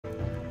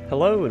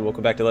Hello and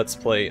welcome back to Let's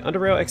Play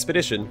UnderRail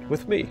Expedition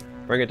with me,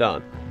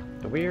 BringItDon.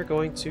 And we are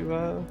going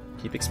to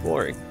keep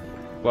exploring.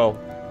 Well,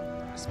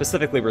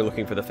 specifically we're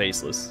looking for the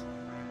Faceless,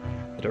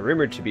 that are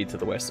rumored to be to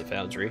the west of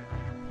Foundry.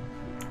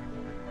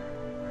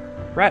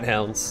 Rat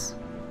hounds.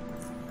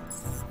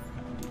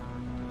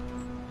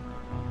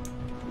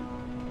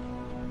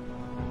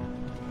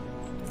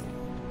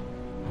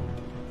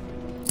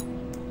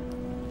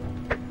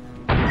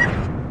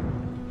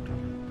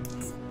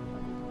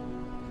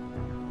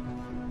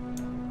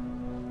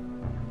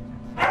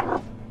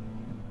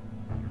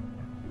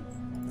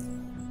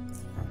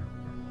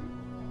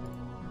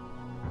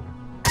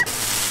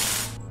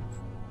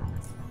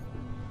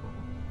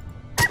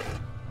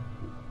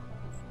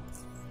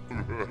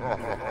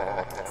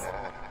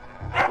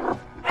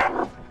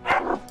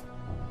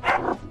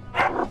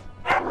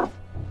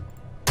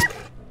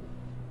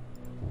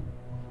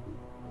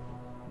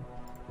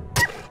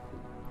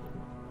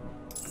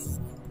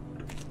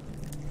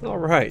 All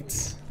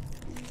right.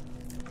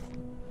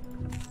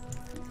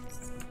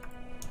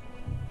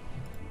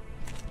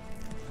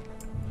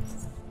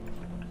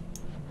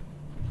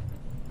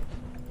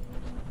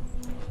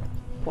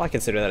 Well, I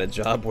consider that a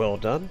job well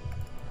done.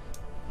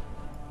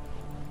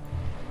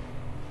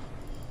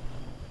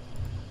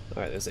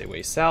 Alright, there's a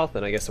way south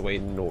and I guess a way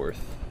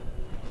north.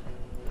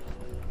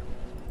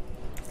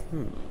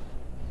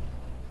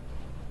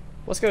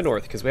 Let's go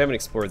north because we haven't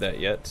explored that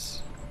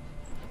yet.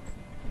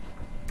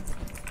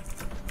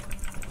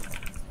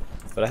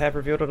 But I have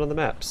revealed it on the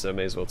map, so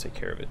may as well take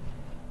care of it.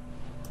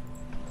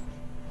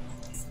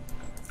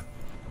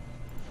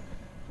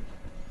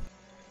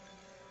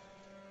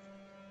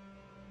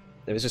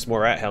 If it's just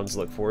more rat hounds to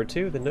look forward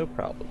to, then no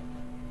problem.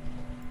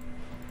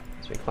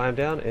 So we climb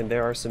down and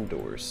there are some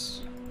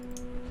doors.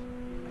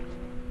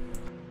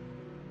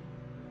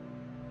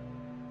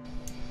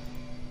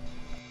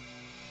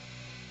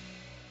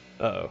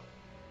 Uh-oh.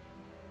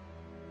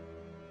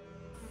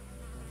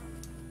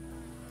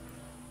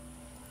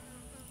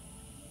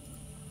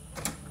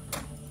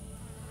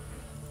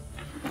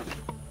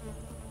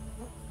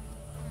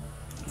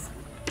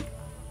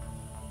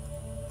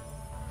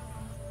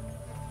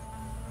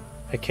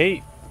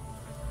 Hecate?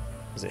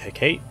 Is it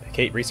Hecate?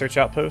 Hecate Research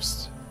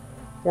Outpost?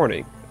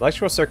 Warning.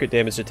 Electrical circuit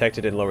damage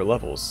detected in lower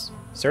levels.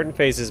 Certain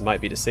phases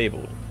might be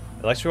disabled.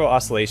 Electrical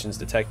oscillations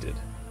detected.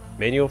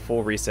 Manual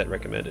full reset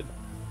recommended.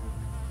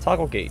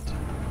 Toggle gate.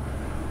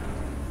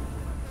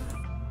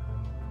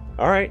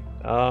 Alright,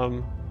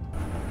 sounds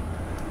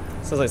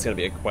like it's gonna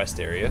be a quest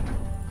area.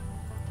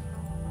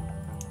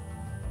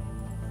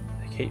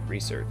 Hecate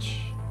Research.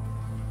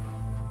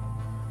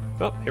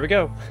 Well, here we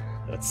go.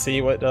 Let's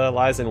see what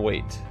lies in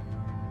wait.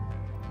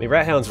 I mean,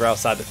 rat hounds were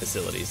outside the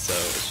facility, so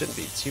it shouldn't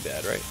be too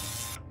bad, right?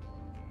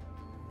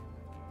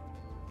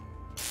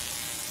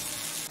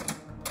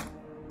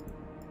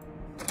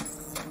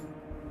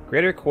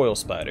 Greater coil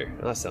spider.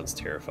 Oh, that sounds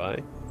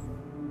terrifying.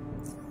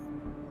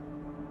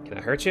 Can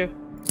I hurt you?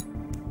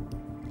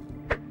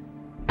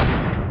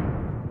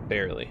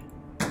 Barely.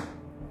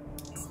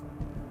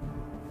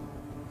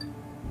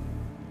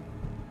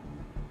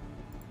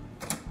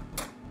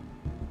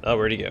 Oh,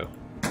 where'd he go?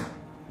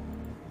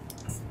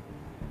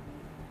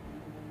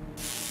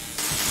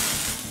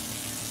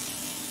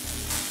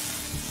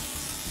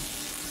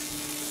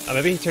 Oh,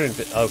 maybe he turned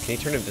oh, can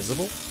he turn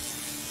invisible?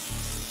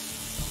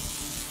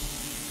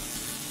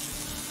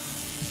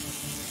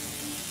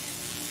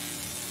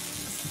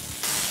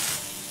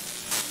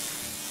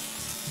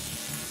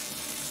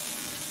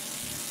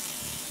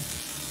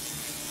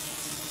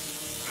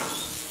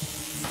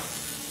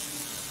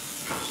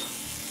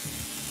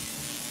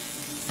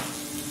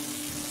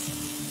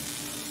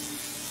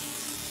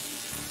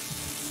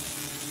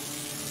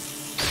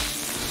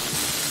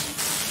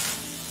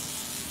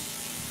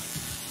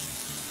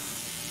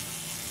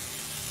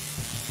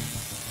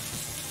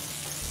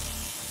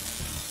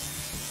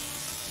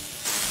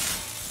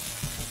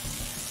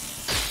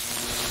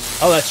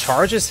 Oh, that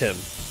charges him.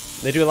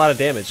 They do a lot of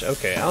damage.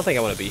 Okay, I don't think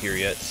I want to be here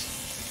yet.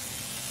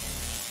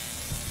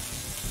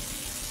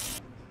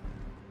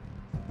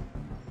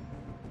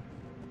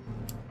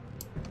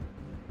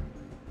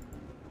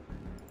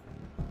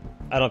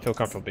 I don't feel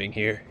comfortable being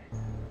here.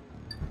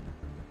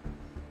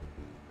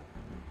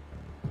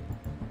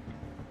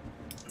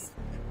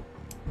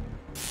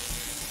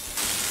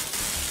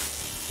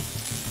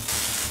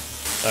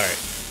 Alright.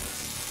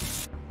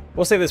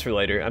 We'll save this for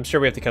later. I'm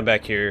sure we have to come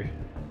back here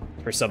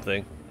for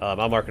something.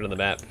 I'll mark it on the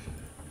map.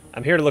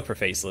 I'm here to look for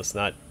Faceless,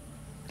 not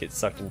get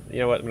sucked in.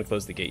 You know what? I'm going to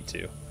close the gate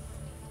too.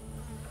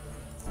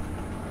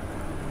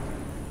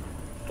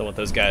 Don't want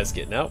those guys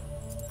getting out.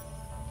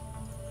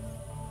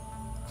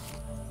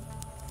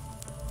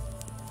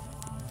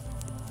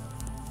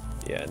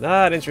 Yeah,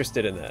 not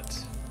interested in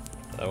that.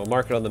 We'll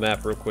mark it on the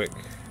map real quick.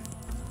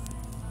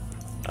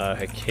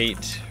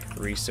 Hecate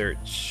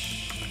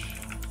Research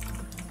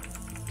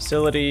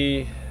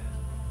Facility.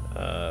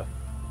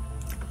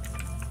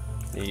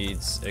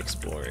 Needs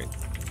exploring.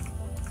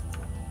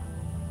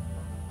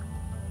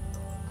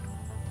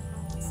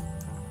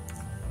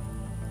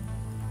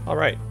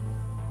 Alright.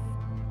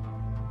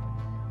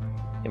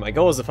 Yeah, my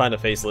goal is to find a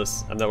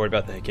Faceless. I'm not worried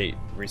about the Hecate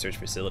research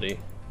facility.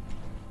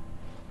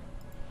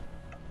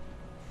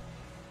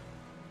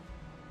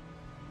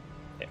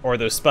 Or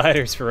those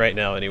spiders for right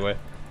now, anyway.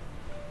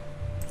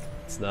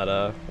 Let's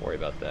not worry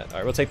about that.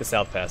 Alright, we'll take the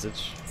South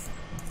Passage.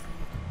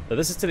 So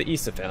this is to the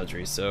east of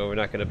Foundry, so we're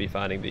not going to be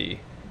finding the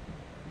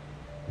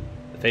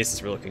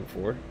Faceless we're looking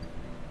for.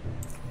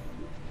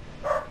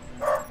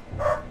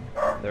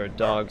 There are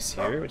dogs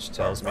here, which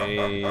tells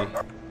me... Well,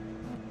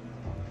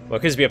 it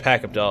could just be a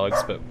pack of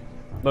dogs, but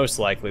most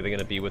likely they're going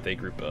to be with a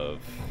group of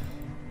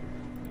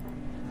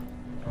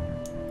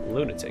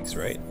lunatics,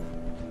 right?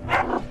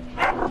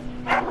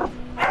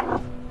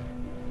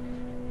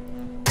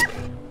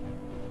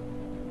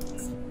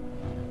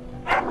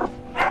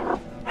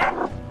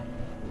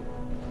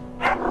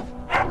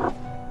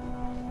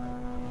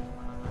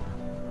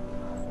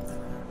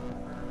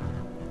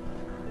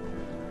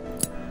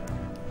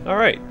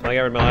 Alright, I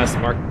got rid of my last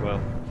mark.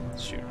 Well,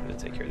 shoot, I'm gonna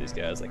take care of these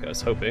guys like I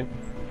was hoping.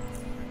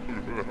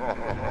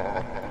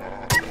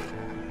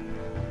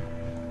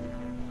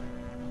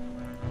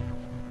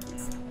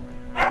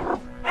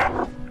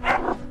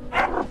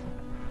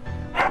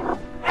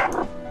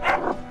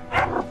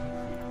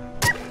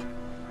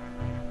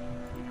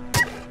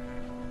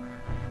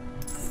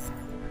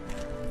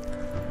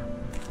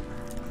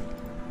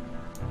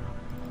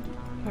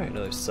 Alright,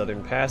 another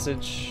southern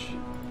passage.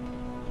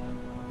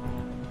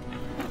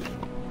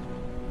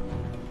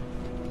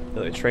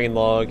 Another train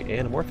log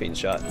and a morphine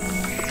shot.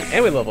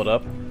 And we leveled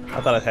up.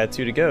 I thought I had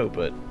 2 to go,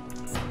 but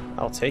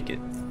I'll take it.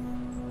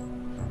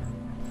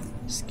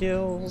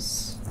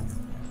 Skills.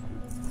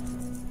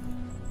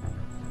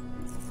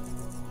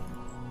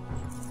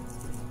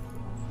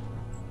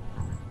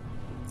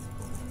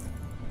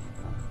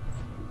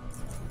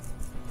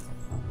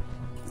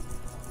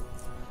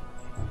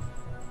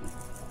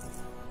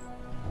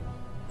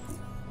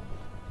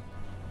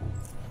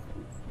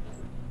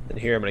 And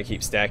here I'm going to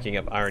keep stacking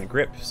up Iron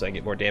Grip so I can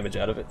get more damage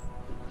out of it.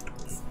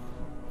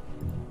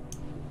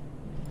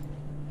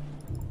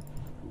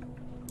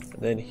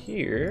 And then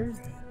here...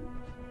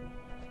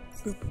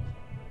 Boop.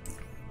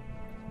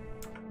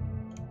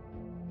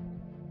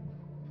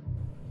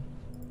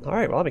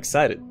 Alright, well I'm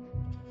excited.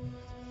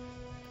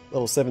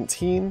 Level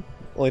 17.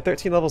 Only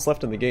 13 levels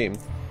left in the game.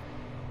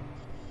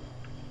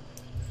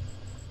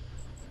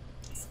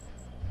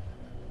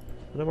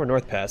 No more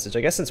North Passage.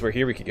 I guess since we're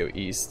here we could go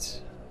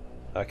east.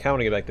 I kind of want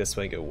to get back this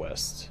way and go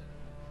west.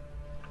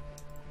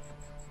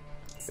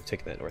 I've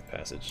taken that North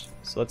Passage.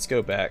 So let's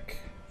go back.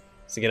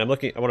 So again, I want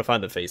to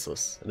find the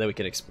Faceless, and then we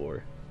can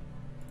explore.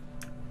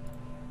 I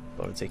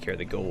want to take care of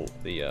the goal,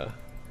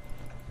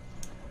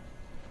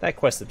 that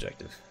quest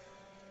objective.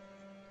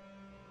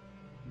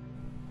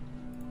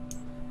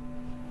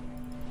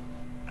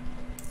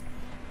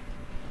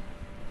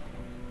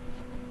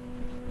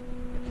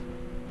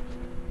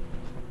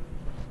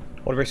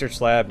 What a research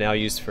lab now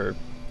used for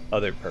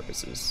other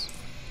purposes.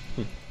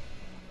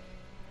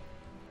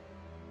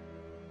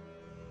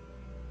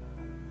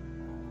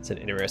 It's an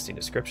interesting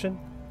description,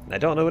 and I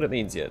don't know what it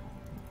means yet.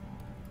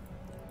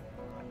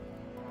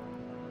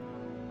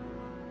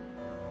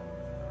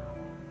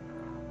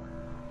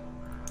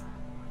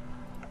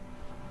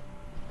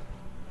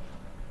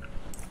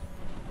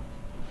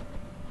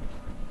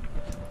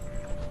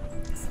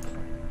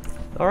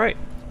 Alright,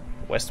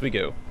 west we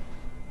go.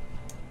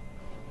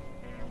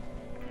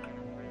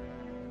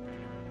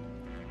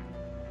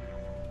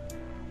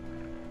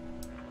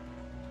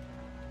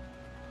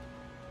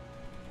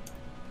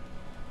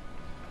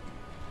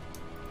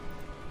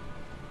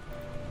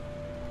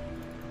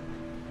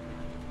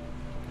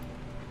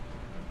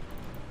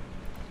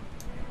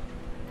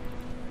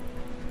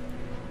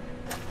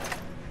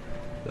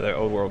 Another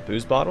old world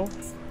booze bottle,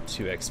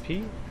 2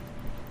 XP.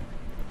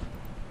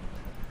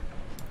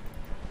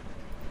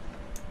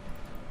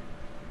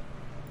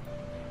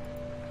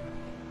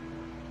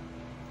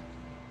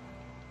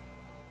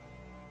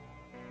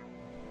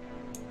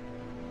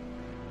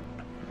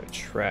 A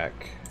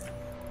track.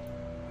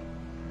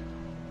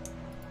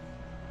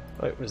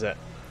 What was that?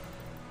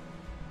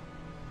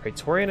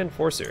 Praetorian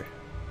Enforcer.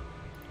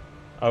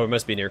 Oh, it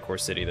must be near Core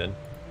City then.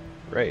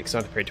 Right, because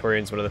aren't the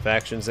Praetorians one of the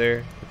factions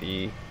there?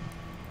 The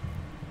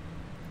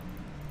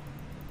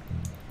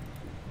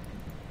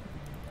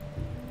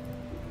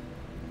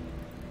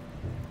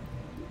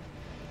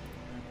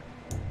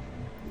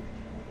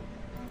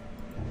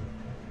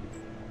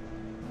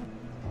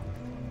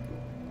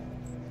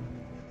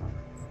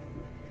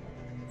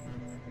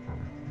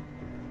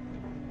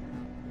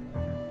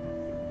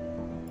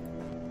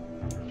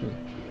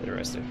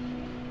Interesting.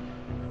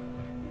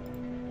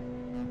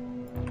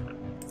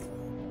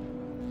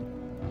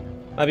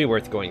 Might be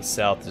worth going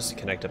south just to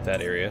connect up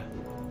that area.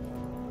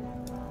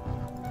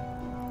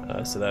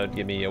 So that would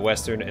give me a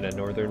western and a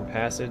northern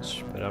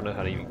passage, but I don't know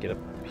how to even get up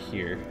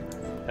here.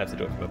 I have to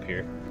do it from up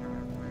here.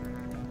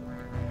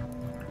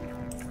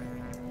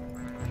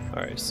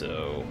 Alright,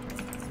 so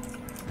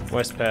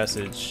west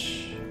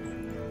passage,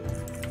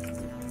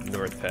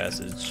 north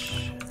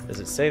passage. Does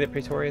it say the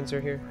Praetorians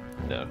are here?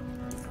 No.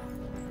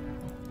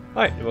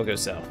 Alright, we'll go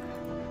south.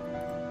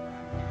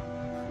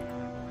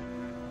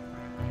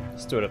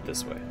 Let's do it up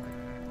this way.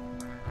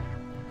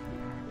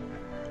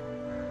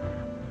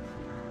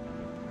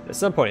 At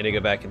some point, I need to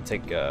go back and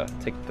take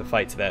the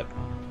fight to that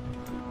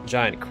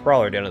giant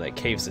crawler down in that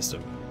cave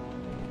system.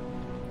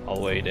 All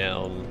the way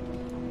down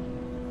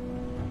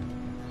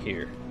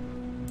here.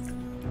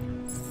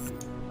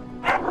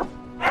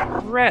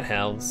 Rat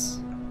hounds.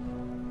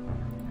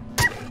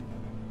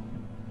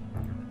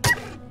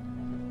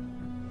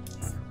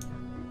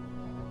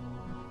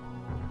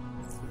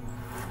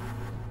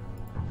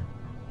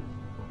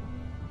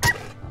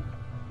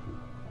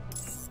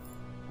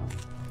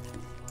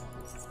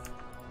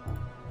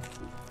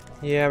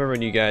 Yeah, I remember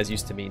when you guys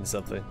used to mean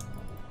something.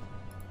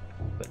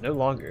 But no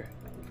longer,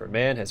 for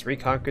man has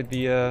reconquered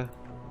the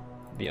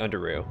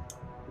UnderRail.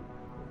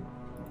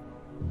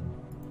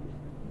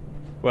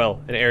 Well,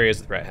 in areas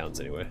with rat hounds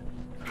anyway.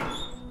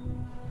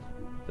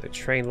 The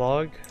train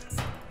log.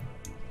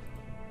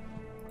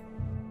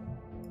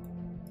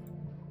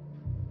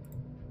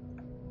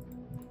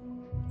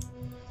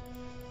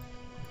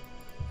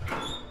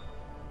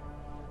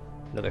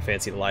 Another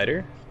fancy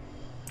lighter.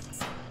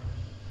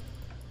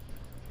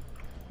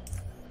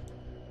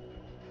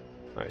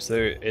 Alright, so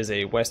there is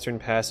a western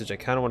passage. I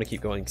kind of want to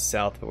keep going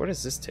south, but where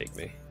does this take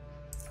me?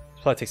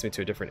 This probably takes me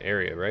to a different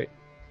area, right?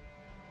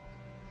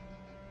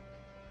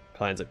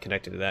 Probably ends up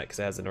connecting to that because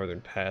it has a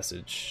northern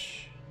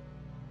passage.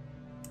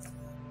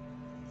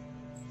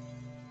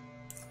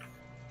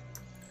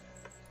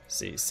 Let's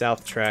see,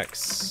 south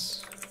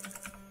tracks,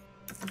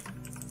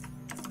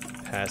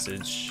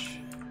 passage,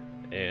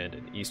 and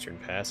an eastern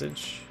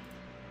passage.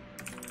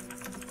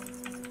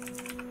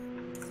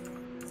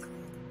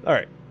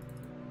 Alright.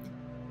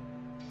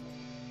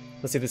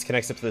 Let's see if this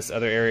connects up to this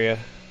other area.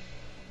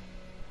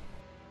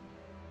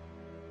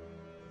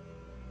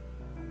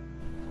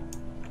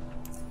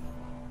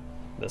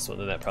 This one,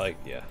 then that probably,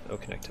 yeah, it'll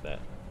connect to that.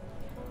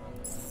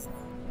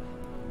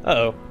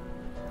 Uh-oh.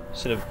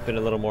 Should have been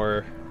a little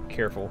more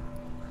careful.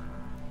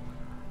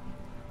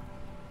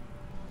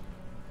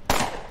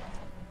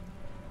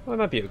 Well, I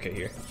might be okay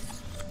here.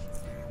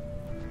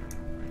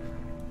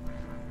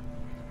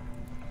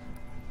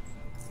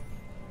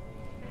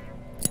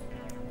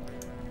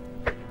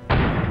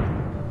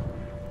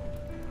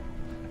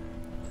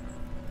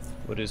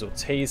 We'll do is we'll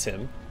tase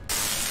him,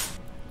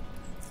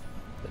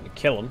 then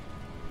kill him.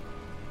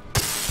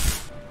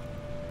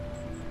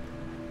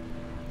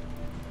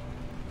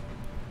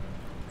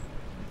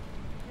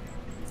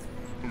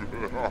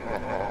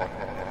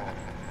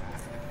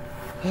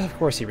 Of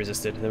course he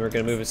resisted, and then we're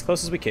going to move as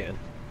close as we can.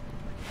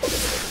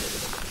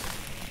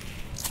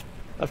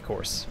 Of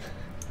course.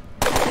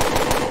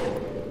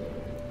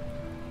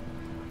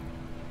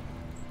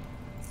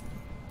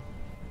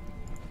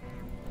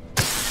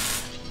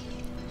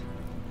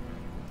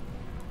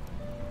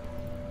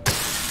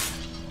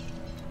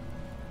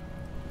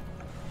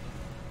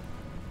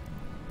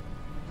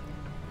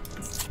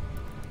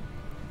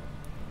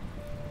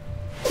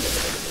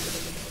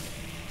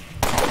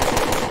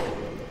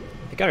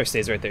 The gunner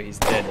stays right there, he's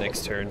dead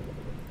next turn.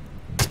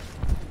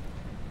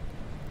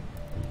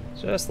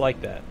 Just like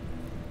that.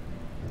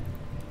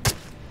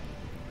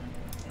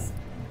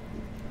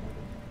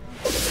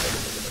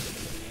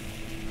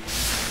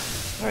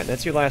 Alright,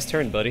 that's your last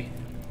turn, buddy.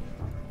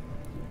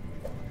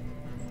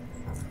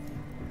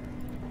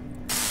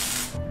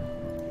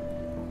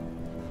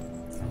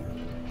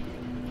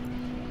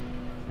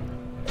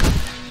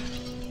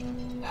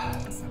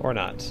 Or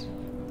not.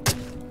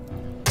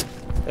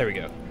 There we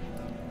go.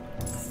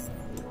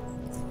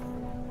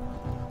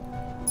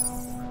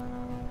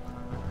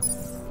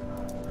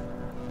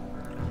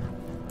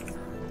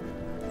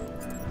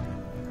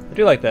 I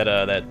do like that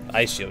that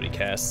ice shield he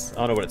casts. I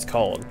don't know what it's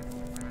called.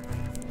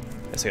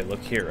 I guess I gotta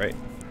look here, right?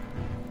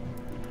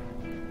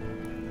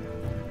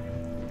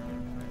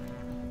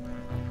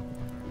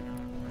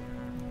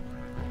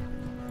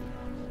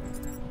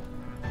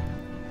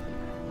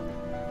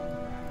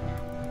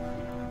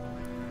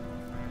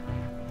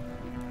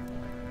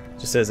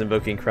 Just says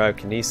invoking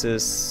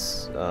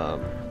cryokinesis,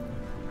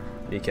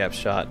 kneecap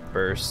shot,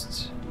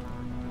 burst.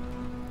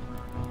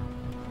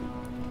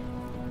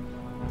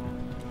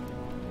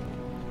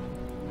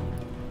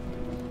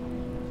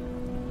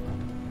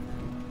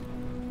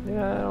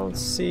 Yeah, I don't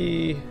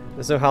see.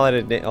 There's no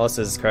highlighted name. All it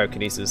says is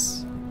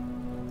cryokinesis. I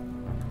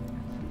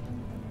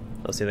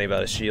don't see anything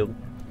about a shield.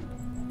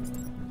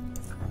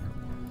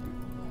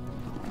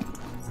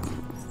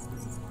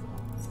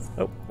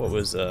 Oh, what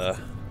was that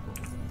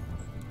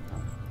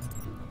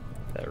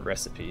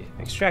recipe?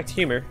 Extract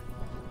humor.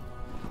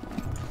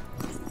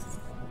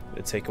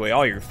 It'll take away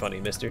all your funny,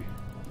 mister.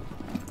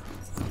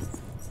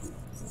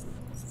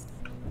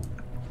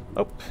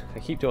 Oh, I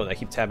keep doing that. I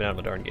keep tabbing out of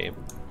my darn game.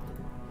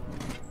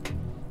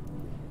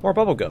 More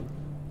bubblegum.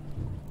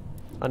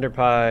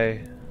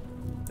 Underpie.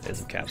 And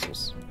some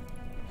capsules.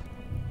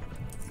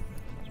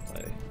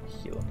 I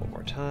heal up one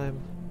more time.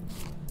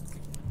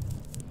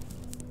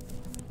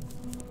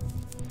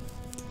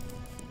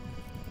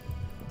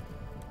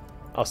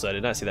 Also, I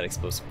did not see that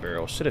explosive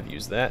barrel. Should have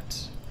used that.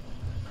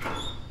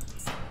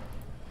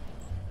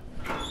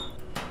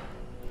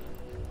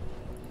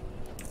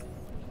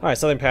 Alright,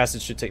 Southern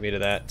Passage should take me to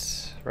that,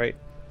 right?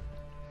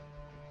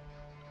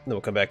 Then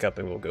we'll come back up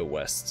and we'll go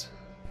west.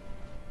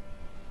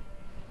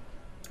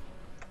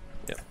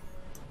 Yep.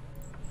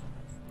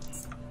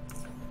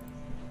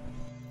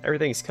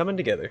 Everything's coming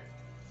together.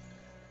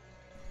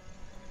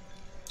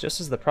 Just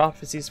as the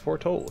prophecies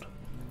foretold.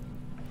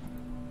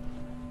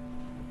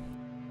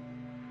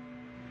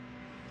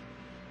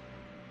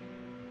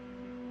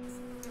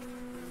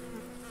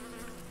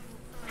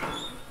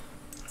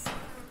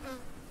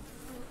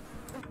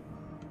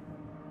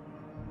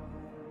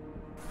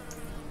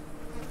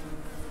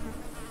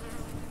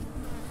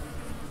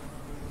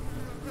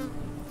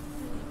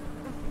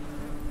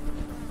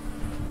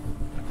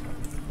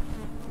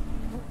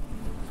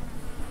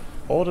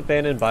 Old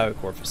abandoned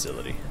biocore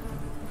facility.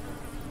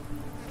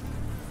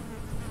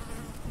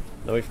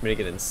 No way for me to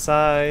get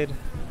inside,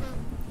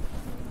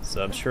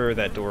 so I'm sure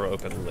that door will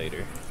open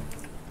later.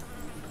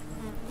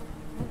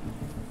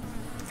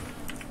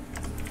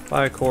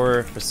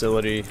 Biocore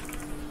facility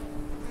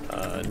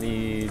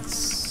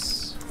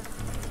needs...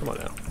 Come on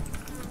now.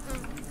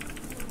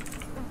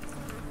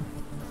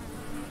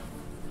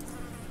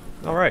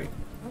 Alright.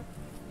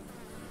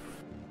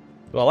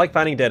 Well, I like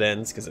finding dead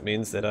ends because it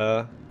means that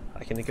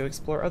I can go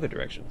explore other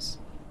directions.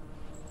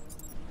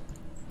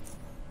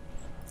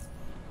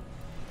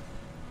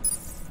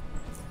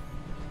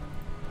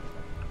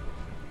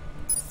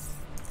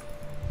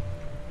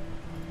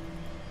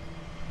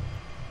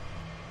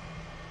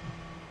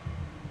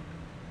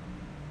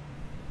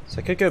 So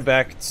I could go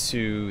back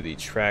to the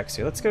tracks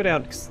here. Let's go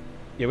down.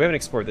 Yeah, we haven't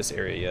explored this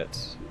area yet.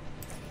 So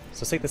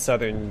let's take the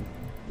southern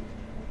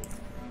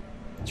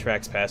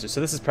tracks passage.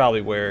 So this is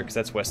probably where, because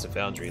that's west of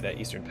Foundry, that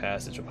eastern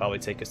passage will probably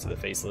take us to the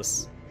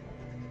Faceless.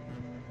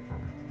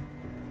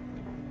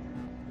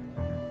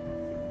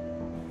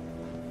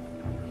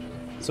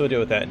 So we'll deal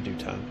with that in due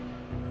time.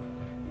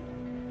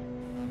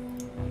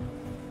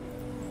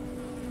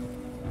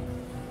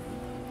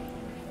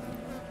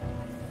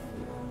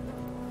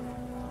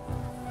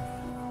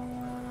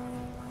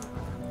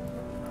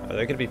 Are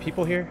there going to be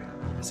people here?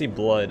 I see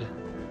blood.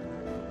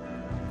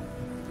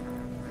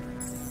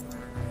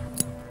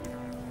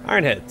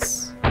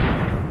 Ironheads.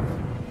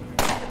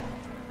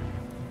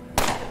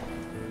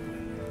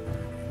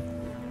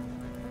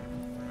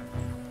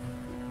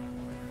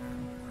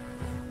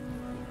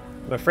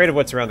 I'm afraid of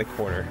what's around the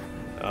corner.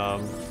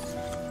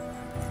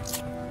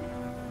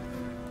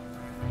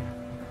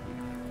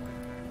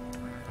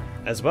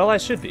 As well I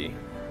should be.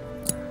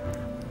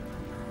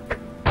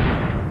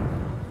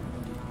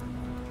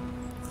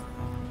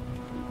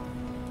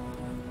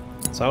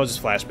 So I'll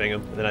just flashbang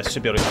him, and then I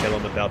should be able to kill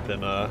him without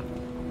them,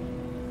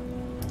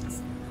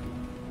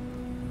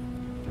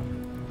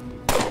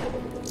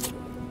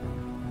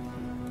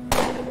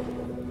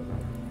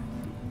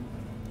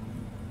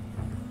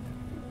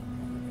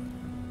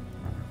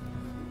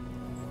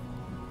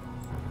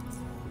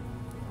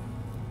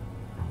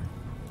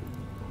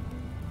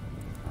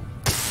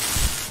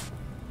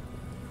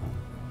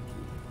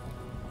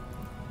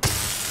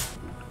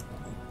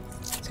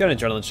 Let's go an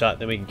adrenaline shot,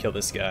 then we can kill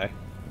this guy.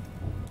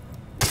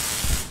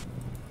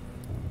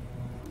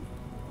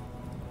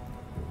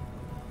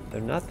 They're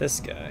not this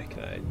guy.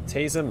 Can I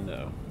tase him?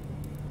 No.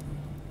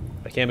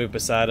 I can't move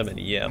beside him and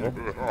yell.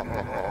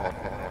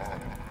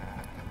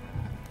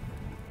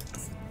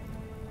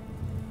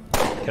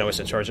 Kinda wish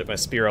I charged up my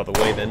spear all the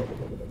way then.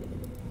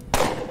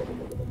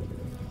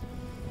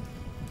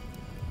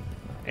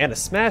 And a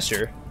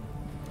smasher.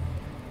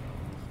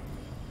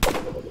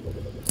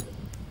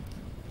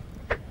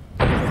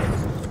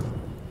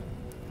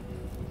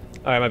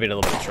 Alright, I might be in a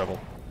little bit of trouble.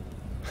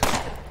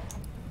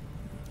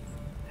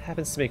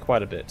 Happens to me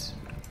quite a bit.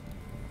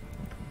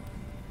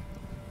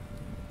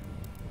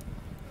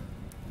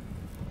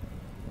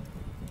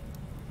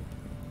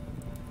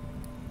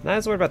 Not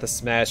as worried about the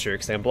smasher,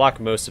 because I can block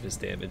most of his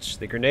damage.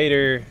 The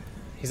grenader,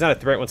 he's not a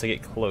threat once I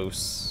get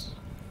close.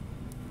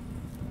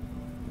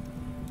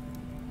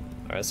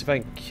 Alright, let's see if I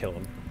can kill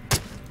him.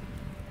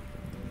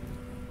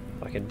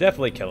 I can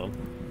definitely kill him.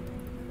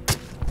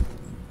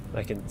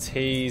 I can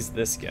tase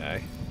this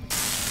guy.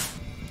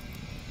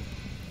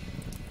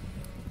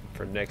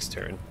 For next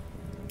turn.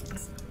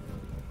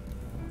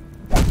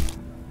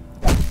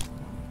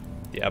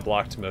 Yeah, I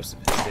blocked most of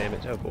his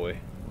damage. Oh boy.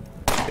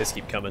 Just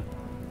keep coming.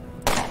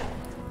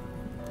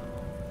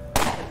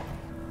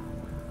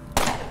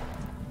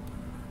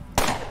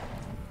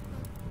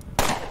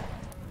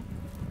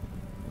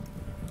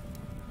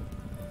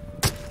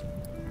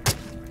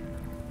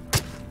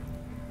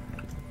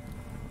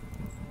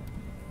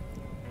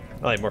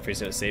 I like Morphe's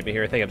gonna save me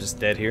here. I think I'm just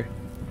dead here.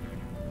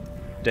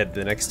 Dead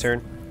the next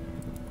turn.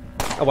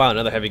 Oh wow,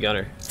 another heavy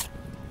gunner.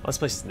 Oh, this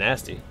place is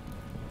nasty.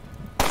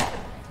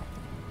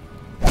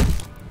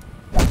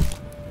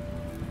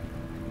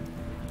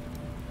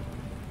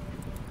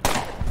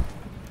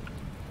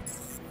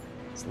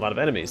 It's a lot of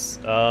enemies.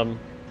 Alright,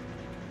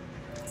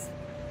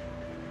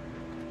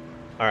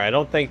 I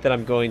don't think that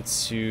I'm going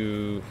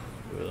to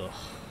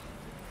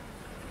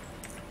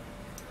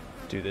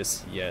do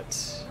this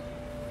yet.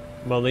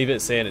 I'm gonna leave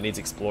it saying it needs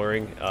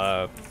exploring.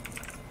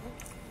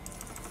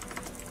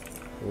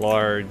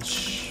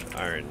 Large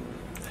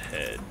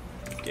Ironhead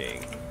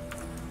gang.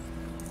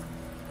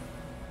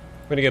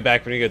 We're gonna go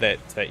back. We're gonna go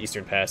to that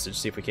eastern passage.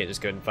 See if we can't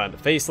just go ahead and find the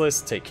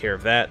Faceless. Take care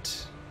of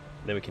that.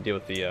 Then we can deal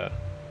with the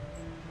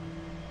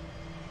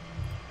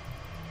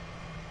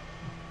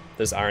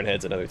those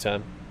Ironheads another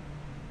time.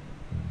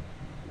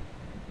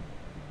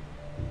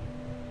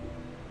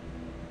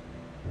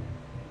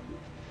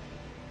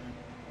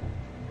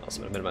 Also,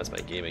 I'm gonna minimize my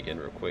game again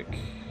real quick.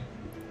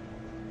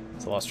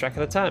 So I lost track of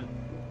the time.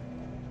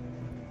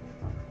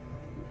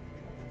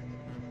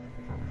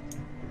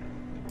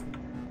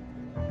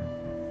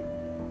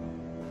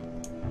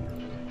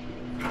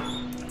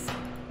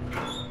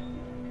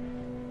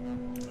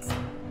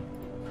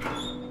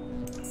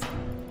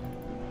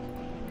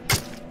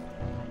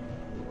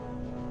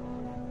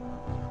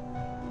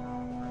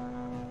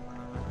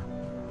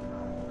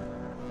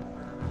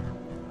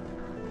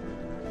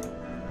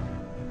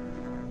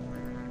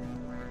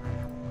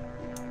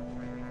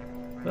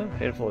 Oh,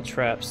 handful of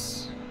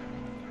traps.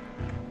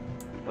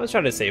 I was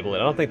trying to disable it.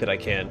 I don't think that I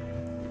can.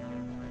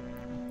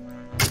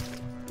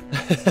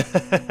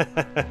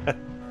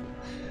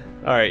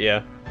 Alright,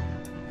 yeah.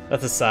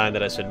 That's a sign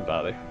that I shouldn't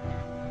bother.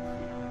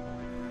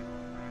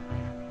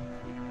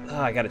 Oh,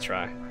 I gotta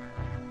try.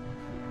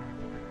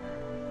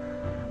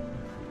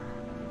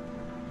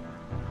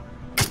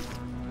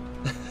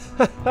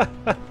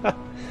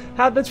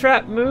 How'd the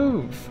trap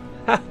move?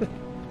 I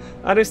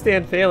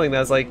understand failing. I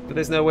was like, but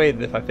there's no way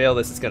that if I fail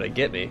this, it's gonna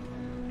get me.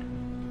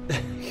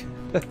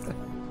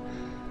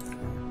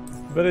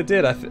 But it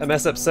did. I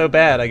messed up so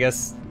bad. I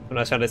guess when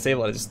I was trying to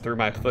disable it, I just threw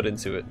my foot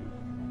into it.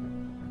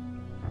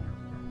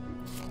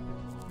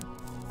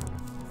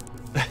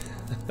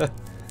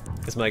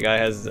 Because my guy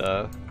has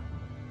no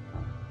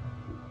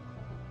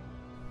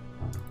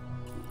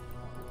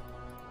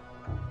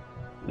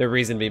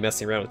reason to be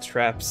messing around with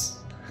traps.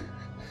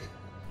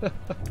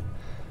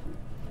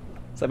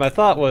 So my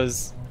thought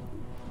was,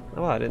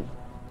 oh, I didn't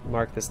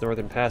mark this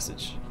northern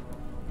passage.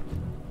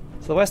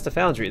 So the west of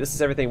Foundry. This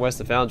is everything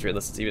west of Foundry,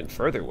 unless it's even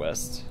further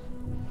west.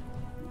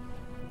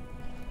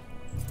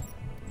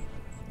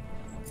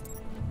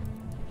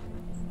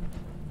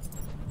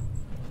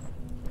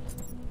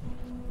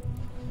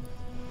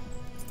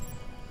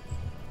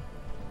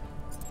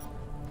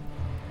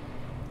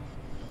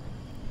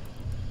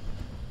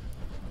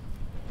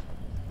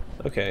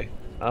 Okay.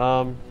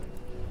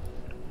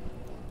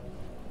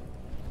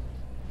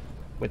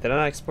 Wait, did I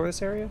not explore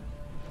this area?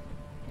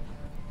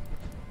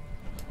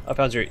 Oh,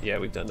 Foundry. Yeah,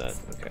 we've done that.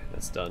 Okay,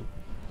 that's done.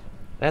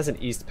 That has an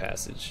east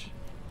passage.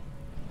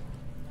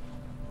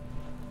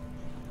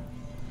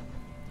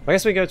 I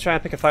guess we go try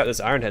and pick a fight with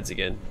those Ironheads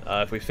again.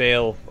 If we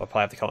fail, I'll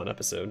probably have to call an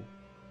episode.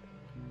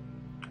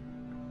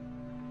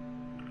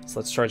 So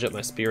let's charge up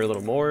my spear a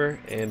little more,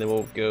 and then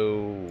we'll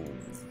go...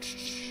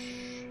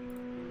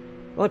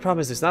 The only problem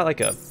is there's not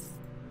like a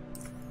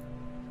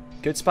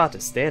good spot to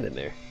stand in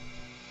there.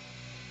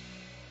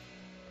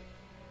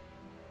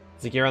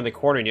 As you get around the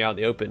corner and you're out in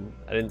the open,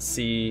 I didn't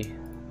see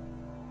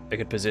a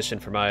good position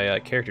for my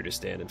character to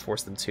stand and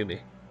force them to me.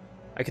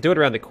 I could do it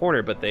around the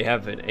corner, but they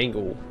have an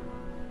angle.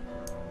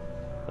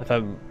 If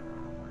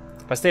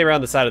I stay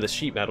around the side of the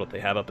sheet metal, what they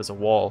have up as a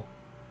wall.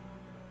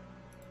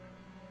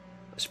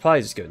 I should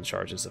probably just go and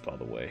charge this up all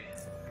the way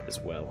as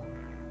well.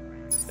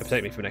 It'll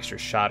protect me from an extra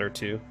shot or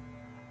two.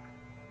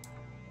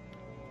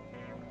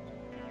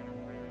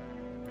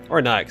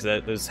 Or not,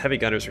 because those heavy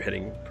gunners are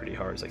hitting pretty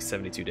hard. It's like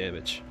 72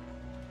 damage.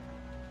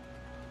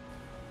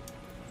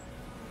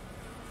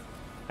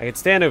 I could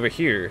stand over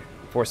here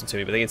and force them to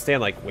me, but they can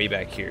stand like way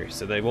back here,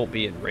 so they won't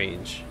be in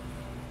range.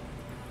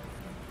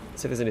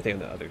 Let's see if there's anything on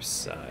the other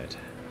side.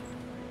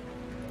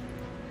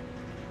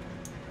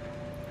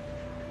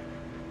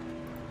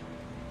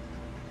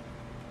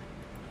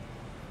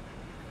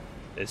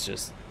 It's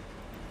just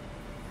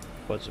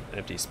a bunch of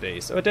empty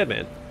space. Oh, a dead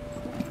man.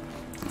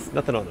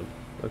 Nothing on him.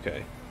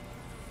 Okay.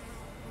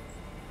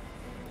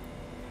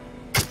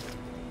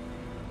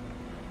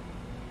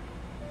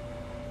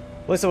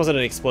 At least it wasn't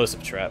an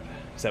explosive trap,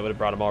 because that would have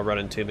brought them all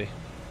running to me.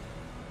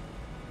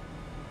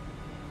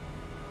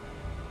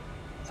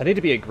 So I need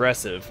to be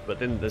aggressive, but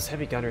then there's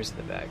heavy gunners in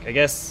the back. I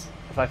guess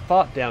if I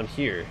fought down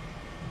here,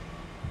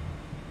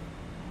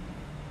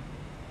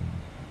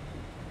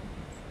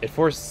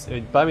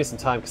 it'd buy me some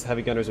time because the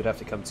heavy gunners would have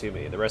to come to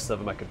me, and the rest of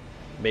them I could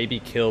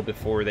maybe kill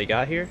before they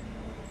got here.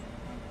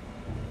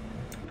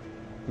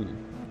 I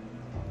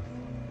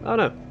don't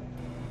know.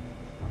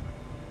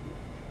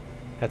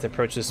 Have to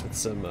approach this with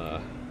some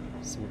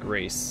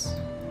grace.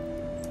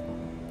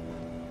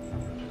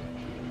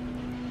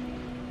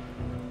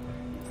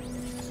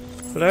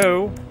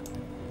 Hello.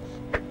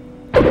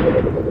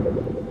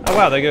 Oh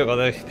wow, there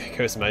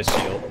goes my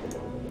shield.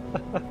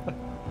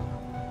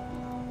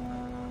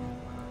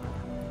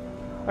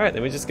 Alright,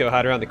 then we just go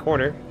hide around the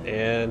corner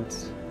and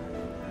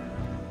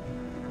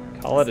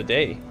call it a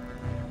day.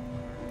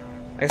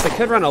 I guess I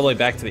could run all the way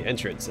back to the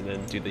entrance and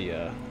then do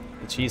the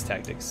cheese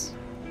tactics.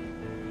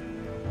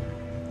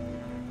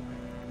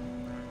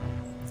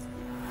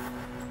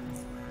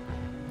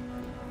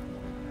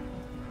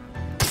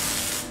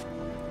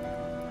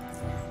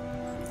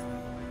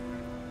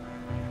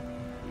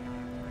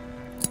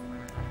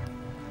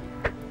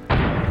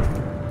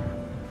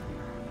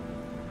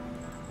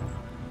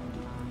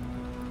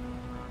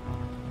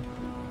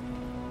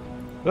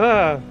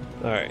 Ah!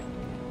 Alright.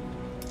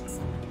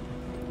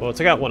 Well, it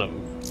took out one of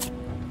them.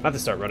 I have to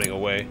start running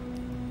away.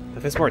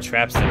 If there's more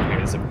traps down here,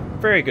 there's a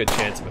very good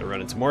chance I'm going to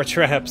run into more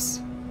traps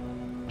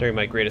during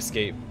my great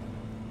escape.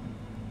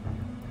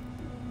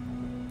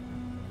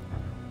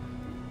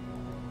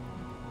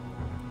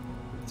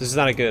 This is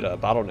not a good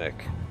bottleneck.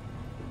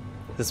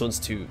 This one's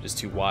just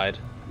too wide.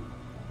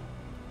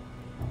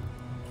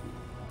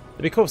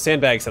 It'd be cool if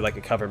sandbags had like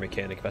a cover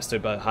mechanic. If I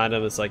stood behind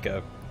them, it's like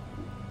a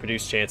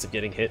reduced chance of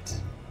getting hit.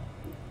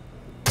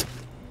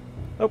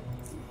 Oh.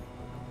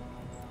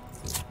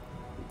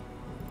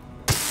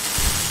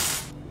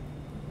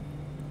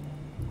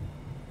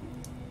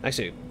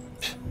 Actually,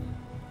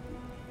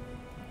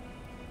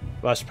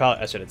 well,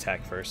 I should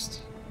attack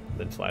first,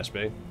 then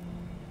flashbang.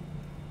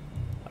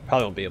 I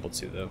probably won't be able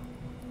to though.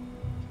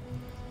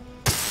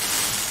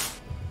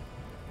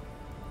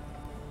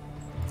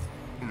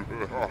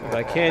 But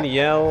I can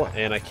yell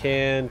and I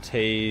can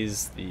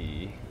tase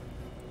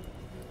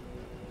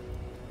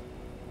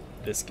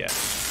this guy.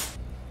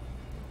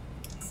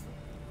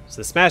 So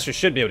the smasher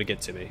should be able to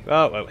get to me.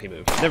 Oh, well, he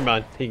moved. Never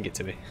mind, he can get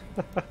to me.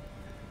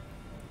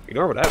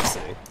 Ignore what I was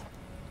saying.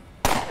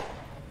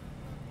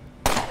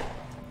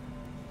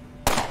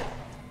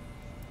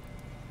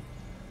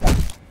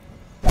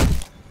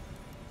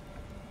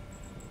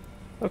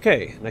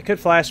 Okay, and I could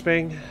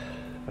flashbang,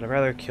 but I'd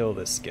rather kill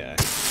this guy.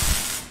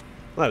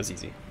 Well, that was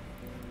easy.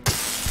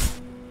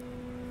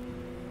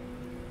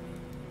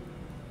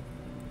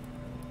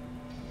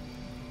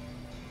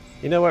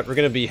 You know what? We're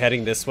going to be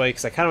heading this way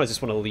because I kind of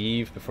just want to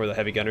leave before the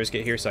heavy gunners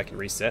get here so I can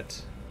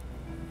reset.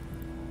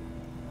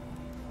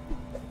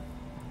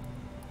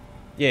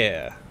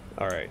 Yeah.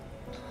 Alright.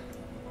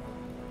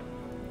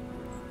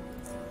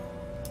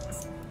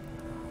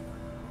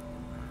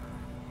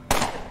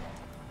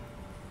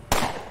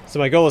 So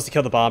my goal is to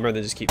kill the bomber and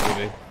then just keep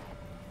moving.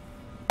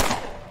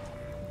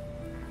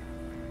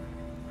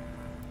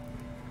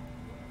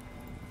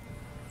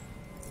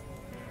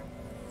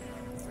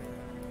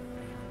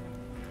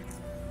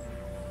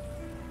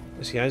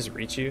 Can I just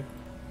reach you?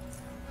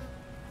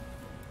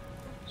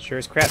 Sure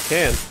as crap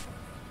can.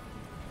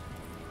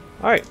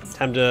 Alright,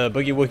 time to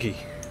boogie woogie.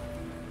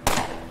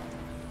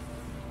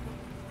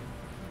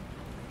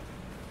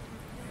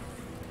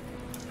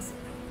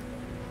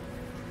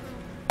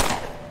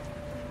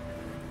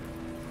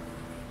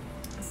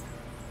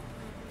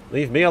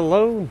 Leave me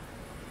alone!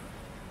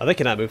 Oh, they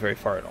cannot move very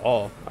far at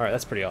all. Alright,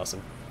 that's pretty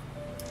awesome.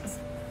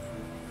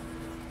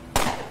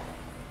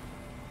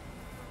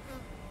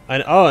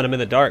 And I'm in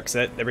the dark,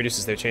 so that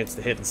reduces their chance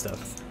to hit and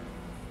stuff.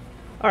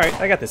 Alright,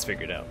 I got this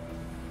figured out.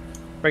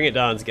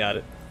 BringItDon's got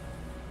it.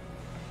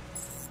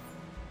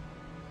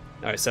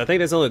 Alright, so I think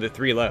there's only the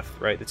 3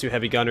 left, right? The 2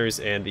 heavy gunners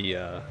and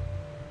the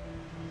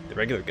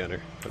regular gunner,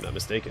 if I'm not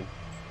mistaken.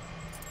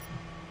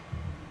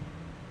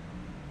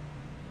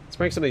 Let's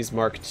bring some of these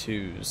Mark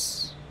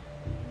IIs.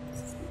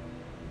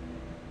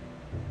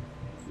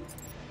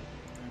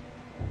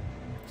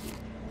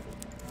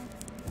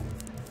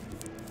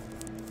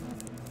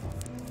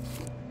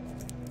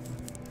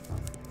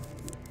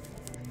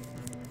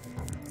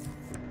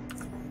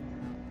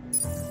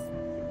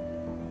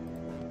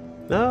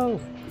 No!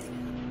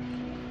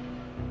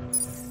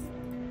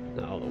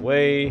 Not all the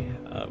way.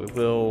 We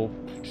will...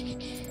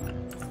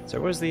 So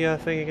where's the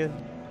thing again?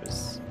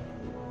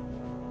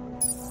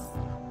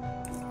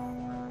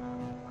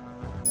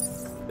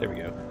 There we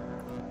go.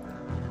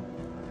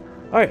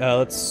 Alright,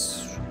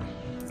 let's...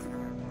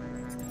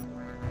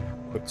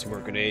 equip 2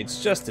 more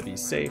grenades just to be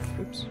safe.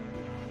 Oops.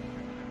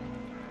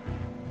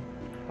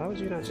 Why would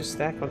you not just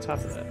stack on top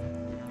of that?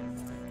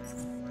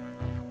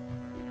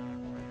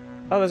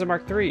 Oh, those are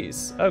Mark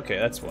IIIs. Okay,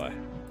 that's why.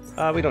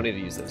 We don't need to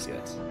use those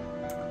yet.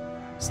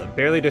 It's a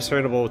barely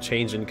discernible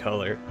change in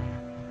color.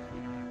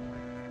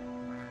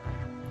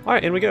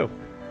 Alright, in we go.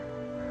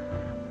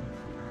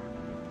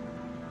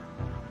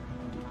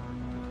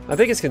 My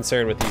biggest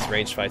concern with these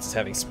ranged fights is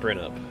having sprint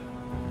up.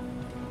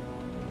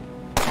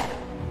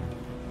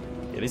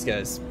 Yeah, these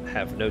guys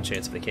have no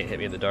chance if they can't hit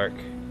me in the dark.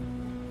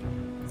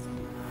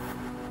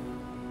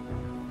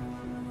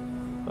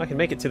 Well, I can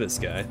make it to this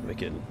guy. I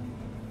can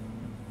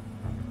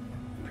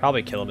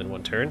probably kill him in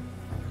 1 turn.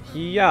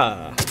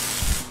 Yeah.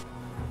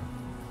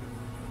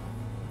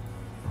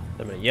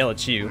 I'm gonna yell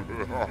at you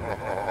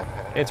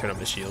and turn up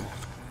the shield.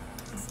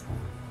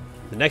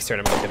 The next turn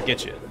I'm gonna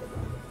get you.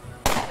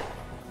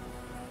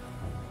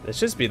 There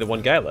should be the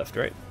 1 guy left,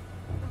 right?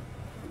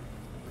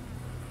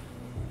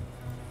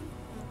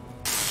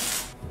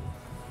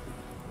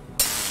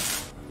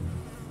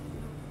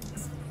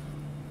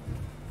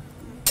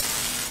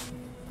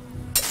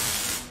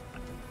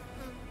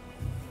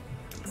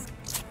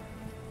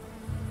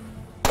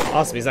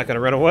 Awesome, he's not gonna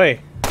run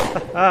away.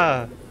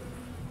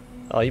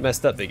 Oh, you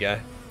messed up, big guy.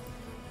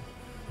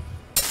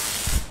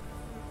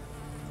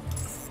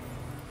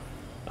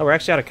 Oh, we're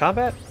actually out of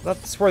combat? I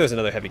swore there's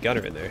another heavy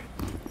gunner in there.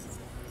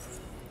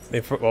 I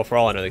mean, well, for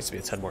all I know, there used to be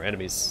a ton more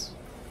enemies.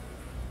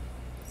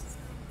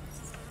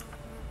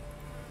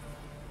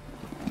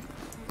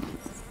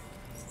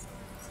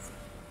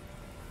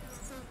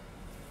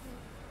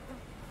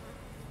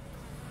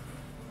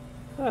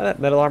 That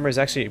metal armor is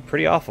actually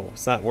pretty awful.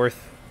 It's not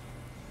worth...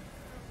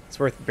 It's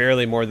worth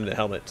barely more than the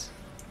helmet.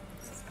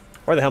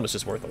 Or the helmet's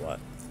just worth a lot.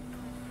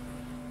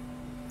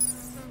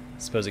 I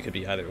suppose it could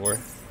be either or.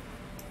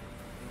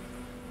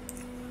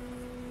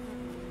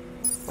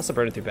 Also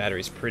burning through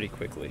batteries pretty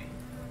quickly.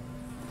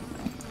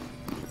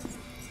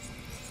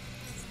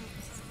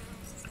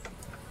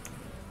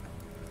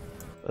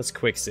 Let's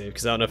quick save,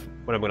 because I don't know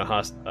when I'm going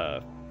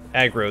to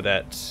aggro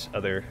that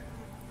other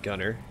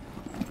gunner.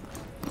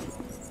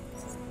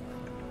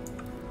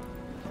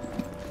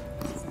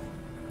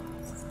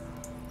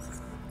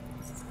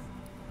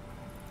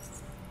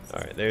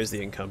 Alright, there's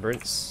the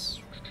encumbrance.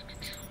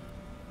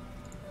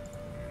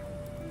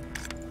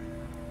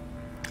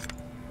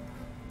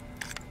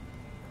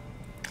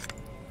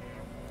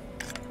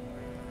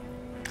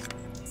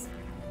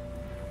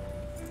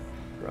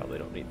 Probably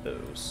don't need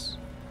those.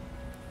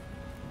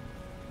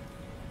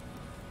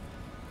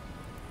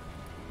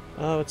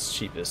 Oh, it's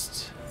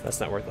cheapest. That's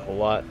not worth a whole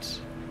lot.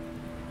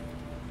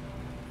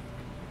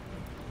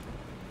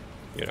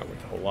 You're not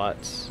worth a whole lot.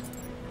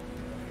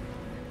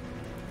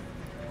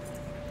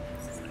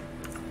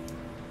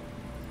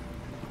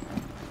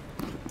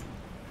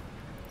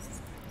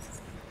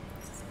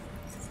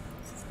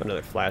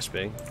 Another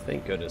flashbang.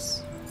 Thank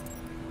goodness.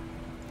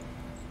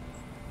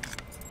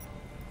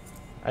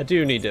 I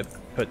do need to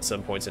put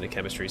some points into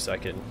chemistry so I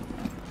can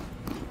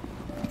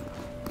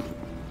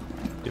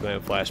do my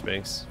own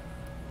flashbangs.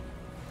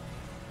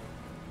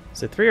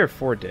 Is it 3 or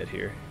 4 dead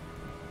here?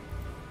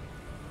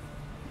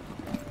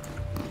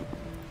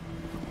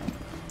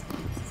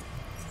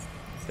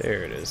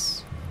 There it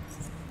is.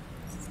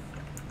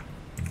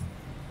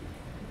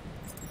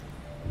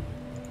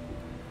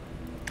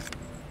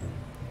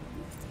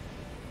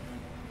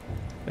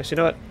 Actually, you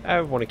know what?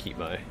 I want to keep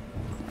my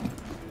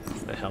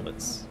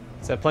helmets.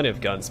 So I have plenty of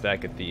guns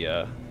back at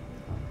the,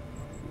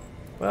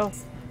 well...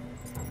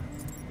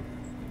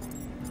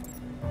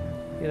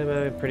 Yeah,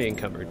 I'm pretty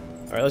encumbered.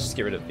 Alright, let's just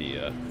get rid of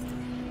the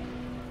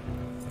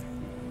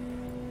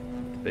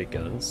big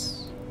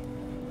guns.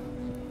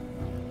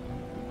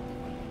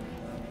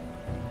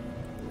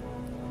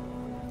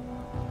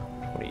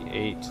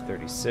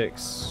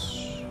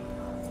 $28.36.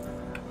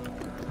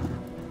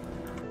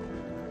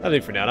 I'll do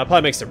it for now. I'll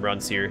probably make some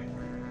runs here.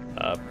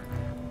 To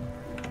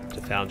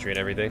Foundry and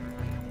everything.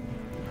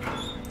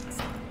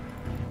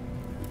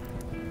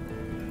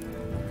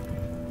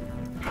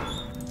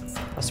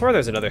 I swear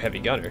there's another heavy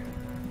gunner.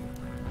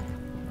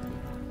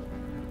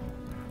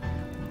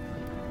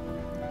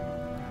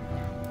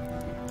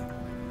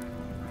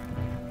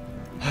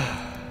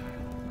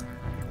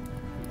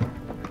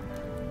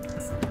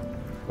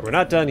 But we're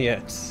not done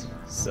yet,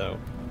 so...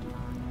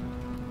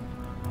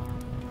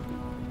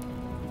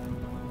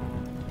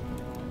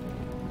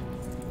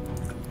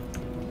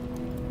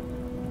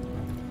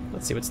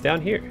 Let's see what's down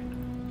here.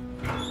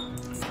 An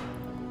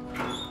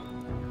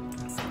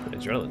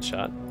adrenaline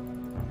shot.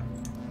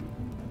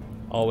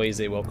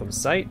 Always a welcome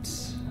sight.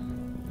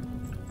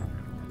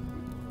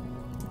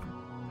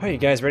 Are you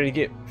guys ready to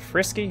get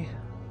frisky?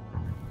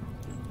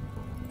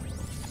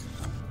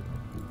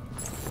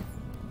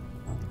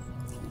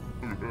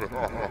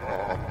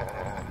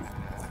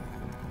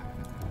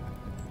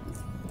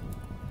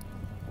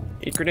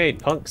 Eat grenade,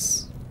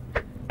 punks.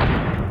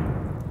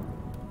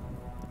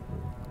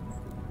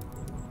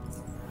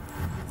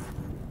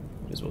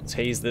 Just we'll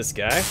tase this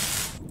guy.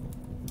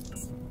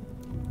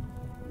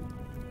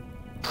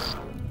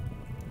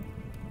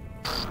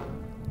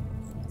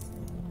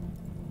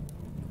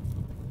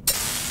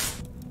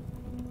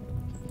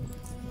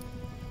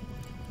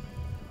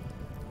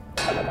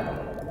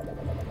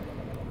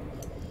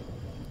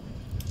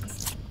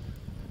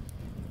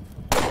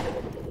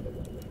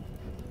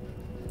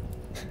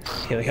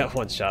 He only got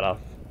one shot off.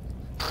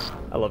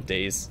 I love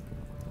days.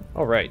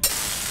 Alright.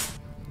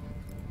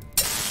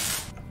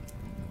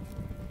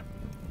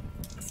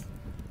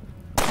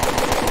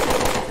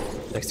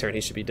 Next turn he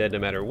should be dead no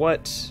matter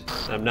what.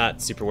 I'm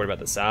not super worried about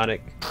the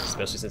Sonic,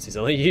 especially since he's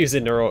only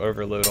using neural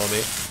overload on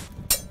me.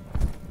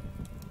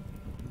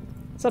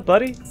 What's up,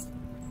 buddy?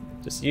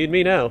 Just you and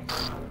me now.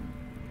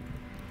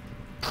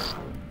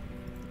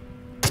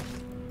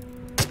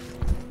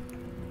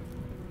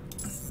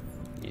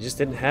 You just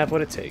didn't have what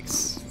it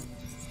takes.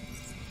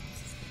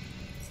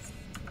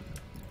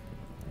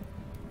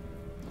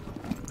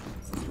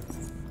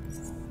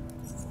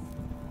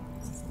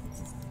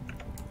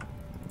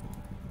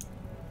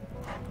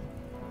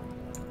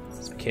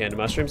 Canned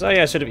mushrooms. Oh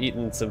yeah, I should have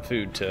eaten some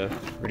food to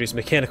reduce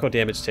mechanical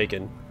damage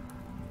taken.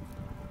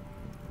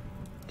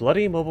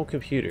 Bloody mobile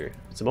computer.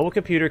 It's a mobile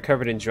computer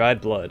covered in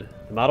dried blood.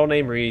 The model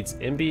name reads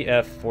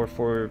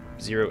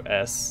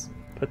MBF440S.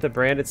 But the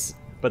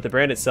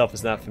brand itself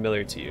is not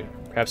familiar to you.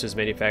 Perhaps it was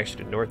manufactured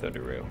in North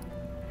UnderRail.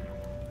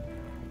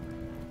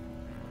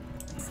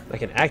 I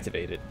can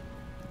activate it.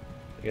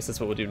 I guess that's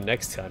what we'll do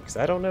next time, because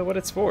I don't know what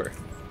it's for.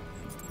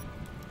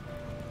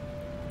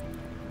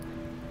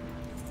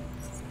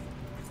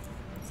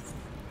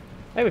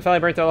 Hey, we finally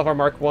burnt all of our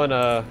Mark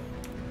 1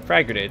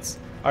 frag grenades.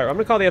 Alright, I'm going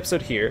to call the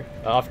episode here.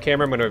 Off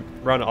camera, I'm going to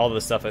run all of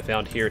the stuff I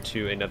found here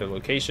to another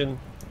location.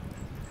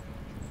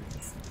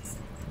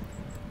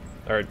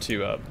 Or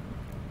to, I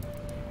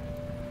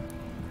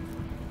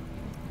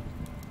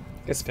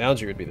guess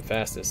Foundry would be the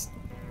fastest.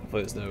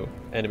 Hopefully there's no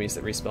enemies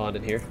that respawned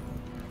in here.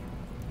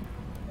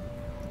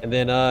 And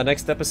then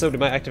next episode we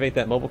might activate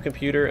that mobile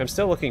computer. I'm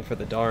still looking for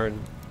the darn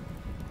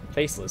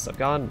Faceless. I've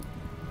gone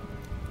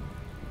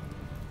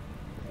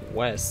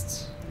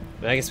west.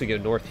 I guess we go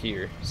north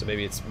here, so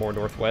maybe it's more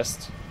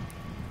northwest.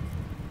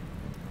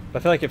 But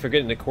I feel like if we're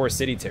getting into Core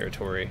City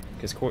territory,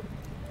 because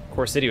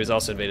Core City was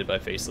also invaded by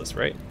Faceless,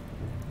 right?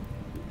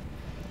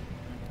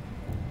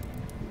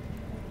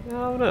 I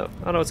don't know.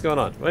 I don't know what's going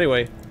on. Well,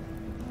 anyway,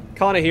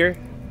 calling it here.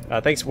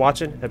 Thanks for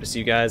watching. Hope to see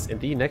you guys in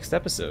the next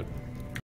episode.